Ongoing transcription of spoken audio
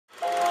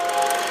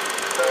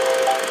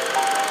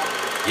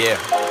Yeah.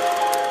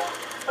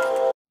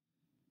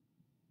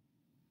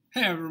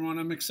 Hey everyone,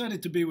 I'm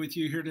excited to be with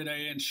you here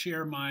today and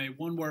share my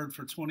one word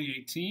for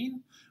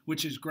 2018,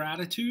 which is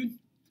gratitude.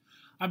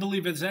 I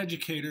believe as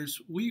educators,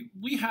 we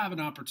have an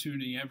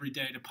opportunity every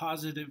day to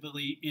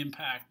positively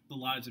impact the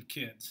lives of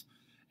kids.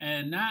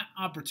 And that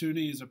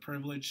opportunity is a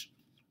privilege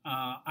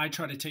I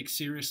try to take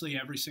seriously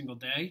every single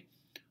day.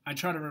 I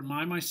try to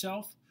remind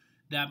myself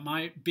that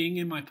being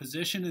in my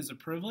position is a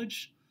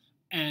privilege,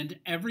 and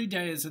every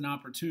day is an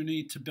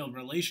opportunity to build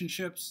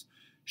relationships,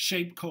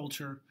 shape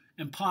culture,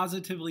 and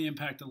positively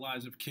impact the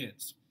lives of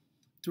kids.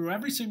 Through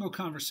every single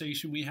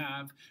conversation we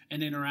have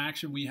and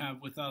interaction we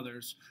have with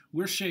others,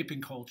 we're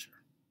shaping culture.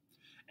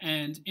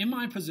 And in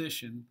my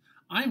position,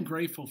 I am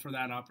grateful for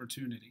that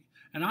opportunity.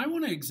 And I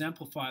want to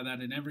exemplify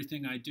that in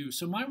everything I do.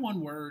 So my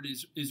one word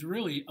is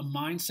really a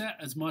mindset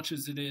as much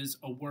as it is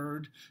a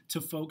word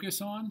to focus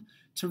on,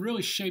 to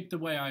really shape the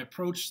way I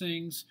approach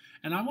things.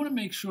 And I want to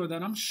make sure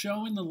that I'm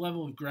showing the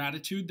level of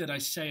gratitude that I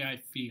say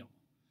I feel.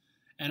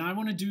 And I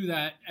want to do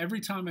that every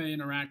time I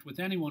interact with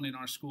anyone in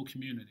our school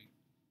community.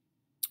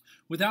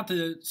 Without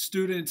the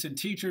students and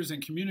teachers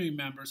and community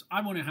members,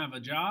 I want to have a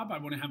job, I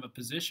want to have a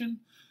position,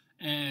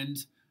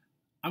 and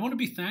I want to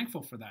be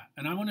thankful for that,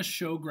 and I want to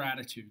show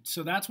gratitude.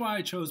 So that's why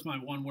I chose my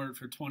one word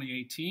for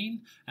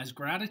 2018 as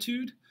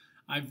gratitude.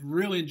 I've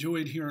really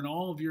enjoyed hearing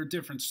all of your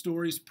different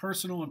stories,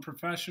 personal and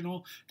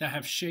professional, that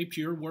have shaped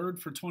your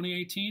word for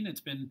 2018. It's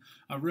been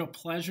a real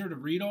pleasure to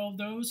read all of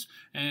those,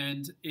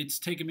 and it's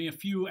taken me a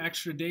few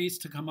extra days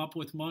to come up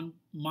with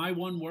my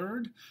one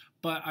word,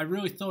 but I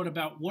really thought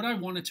about what I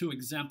wanted to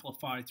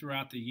exemplify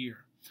throughout the year,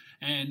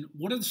 and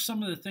what are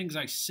some of the things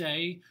I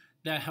say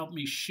that help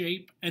me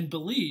shape and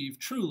believe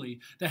truly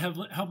that have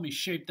helped me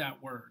shape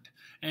that word.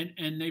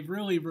 And they've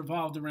really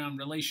revolved around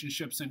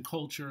relationships and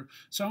culture.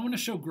 So I want to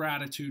show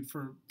gratitude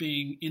for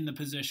being in the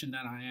position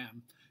that I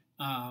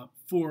am,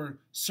 for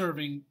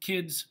serving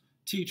kids,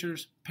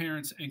 teachers,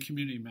 parents, and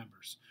community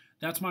members.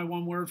 That's my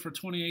one word for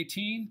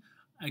 2018.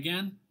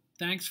 Again,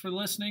 thanks for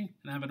listening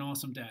and have an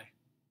awesome day.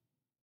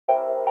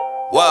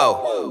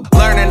 Whoa,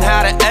 learning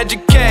how to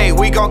educate,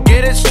 we gon'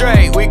 get it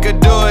straight. We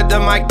could do it the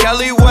Mike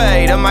Kelly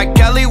way, the Mike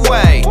Kelly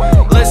way.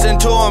 Listen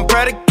to him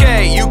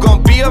predicate, you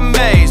gon' be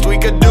amazed. We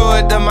could do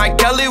it the Mike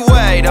Kelly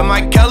way, the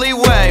Mike Kelly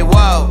way.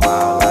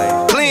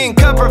 Whoa, clean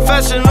cut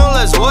professional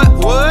as what?